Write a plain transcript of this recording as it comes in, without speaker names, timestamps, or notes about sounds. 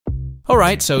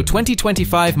Alright, so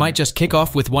 2025 might just kick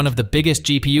off with one of the biggest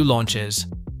GPU launches.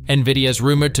 Nvidia's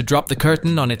rumored to drop the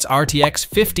curtain on its RTX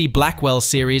 50 Blackwell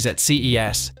series at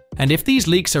CES. And if these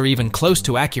leaks are even close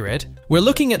to accurate, we're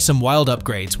looking at some wild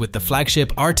upgrades with the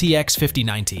flagship RTX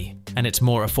 5090 and its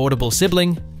more affordable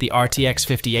sibling, the RTX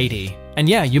 5080. And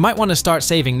yeah, you might want to start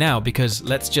saving now because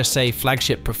let's just say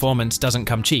flagship performance doesn't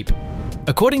come cheap.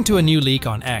 According to a new leak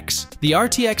on X, the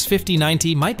RTX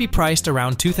 5090 might be priced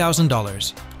around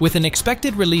 $2,000, with an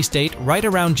expected release date right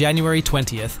around January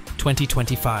 20th,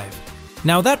 2025.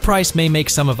 Now that price may make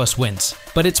some of us wince,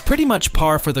 but it's pretty much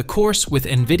par for the course with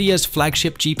Nvidia's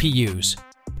flagship GPUs.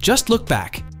 Just look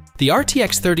back. The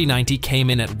RTX 3090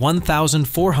 came in at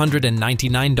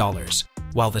 $1,499,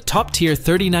 while the top-tier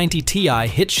 3090 Ti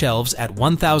hit shelves at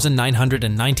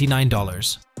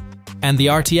 $1,999. And the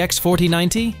RTX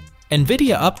 4090?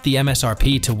 Nvidia upped the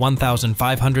MSRP to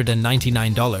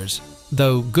 $1,599,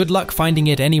 though good luck finding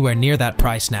it anywhere near that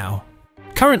price now.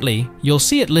 Currently, you'll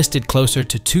see it listed closer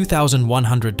to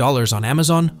 $2,100 on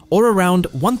Amazon or around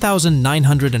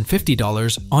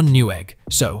 $1,950 on Newegg.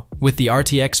 So, with the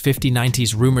RTX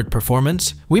 5090's rumored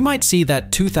performance, we might see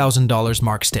that $2,000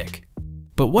 mark stick.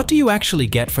 But what do you actually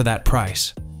get for that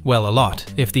price? Well, a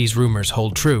lot, if these rumors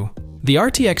hold true. The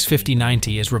RTX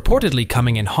 5090 is reportedly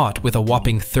coming in hot with a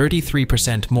whopping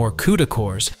 33% more CUDA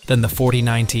cores than the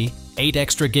 4090, 8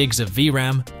 extra gigs of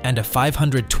VRAM, and a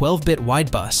 512-bit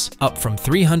widebus, up from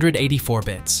 384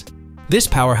 bits. This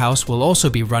powerhouse will also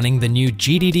be running the new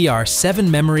GDDR7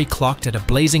 memory clocked at a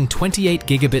blazing 28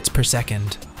 gigabits per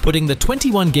second, putting the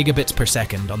 21 gigabits per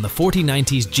second on the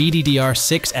 4090's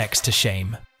GDDR6X to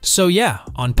shame. So yeah,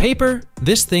 on paper,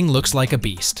 this thing looks like a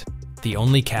beast. The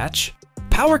only catch?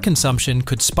 Power consumption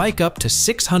could spike up to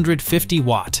 650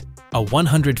 watt, a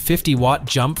 150 watt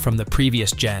jump from the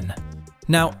previous gen.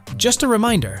 Now, just a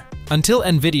reminder, until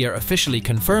Nvidia officially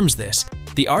confirms this,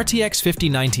 the RTX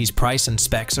 5090's price and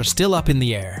specs are still up in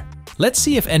the air. Let's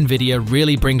see if Nvidia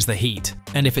really brings the heat,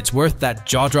 and if it's worth that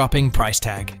jaw-dropping price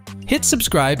tag. Hit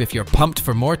subscribe if you're pumped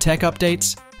for more tech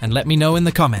updates, and let me know in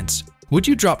the comments, would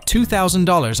you drop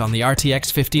 $2,000 on the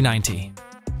RTX 5090?